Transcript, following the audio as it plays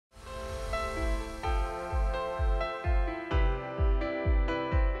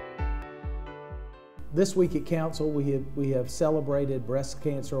This week at Council, we have celebrated Breast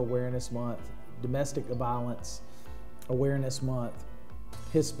Cancer Awareness Month, Domestic Violence Awareness Month,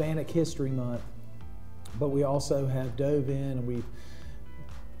 Hispanic History Month, but we also have dove in and we've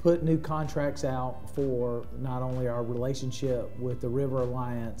put new contracts out for not only our relationship with the River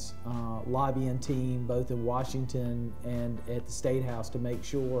Alliance lobbying team, both in Washington and at the State House, to make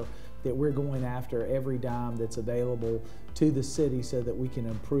sure that we're going after every dime that's available to the city so that we can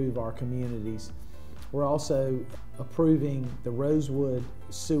improve our communities. We're also approving the Rosewood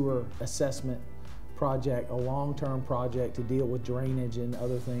Sewer Assessment Project, a long-term project to deal with drainage and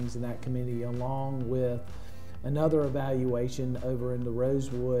other things in that community, along with another evaluation over in the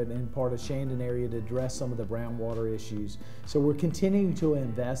Rosewood and part of Shandon area to address some of the brown water issues. So we're continuing to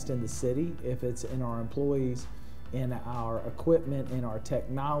invest in the city, if it's in our employees, in our equipment, in our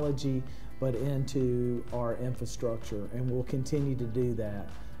technology, but into our infrastructure, and we'll continue to do that.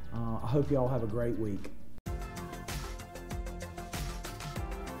 I hope you all have a great week.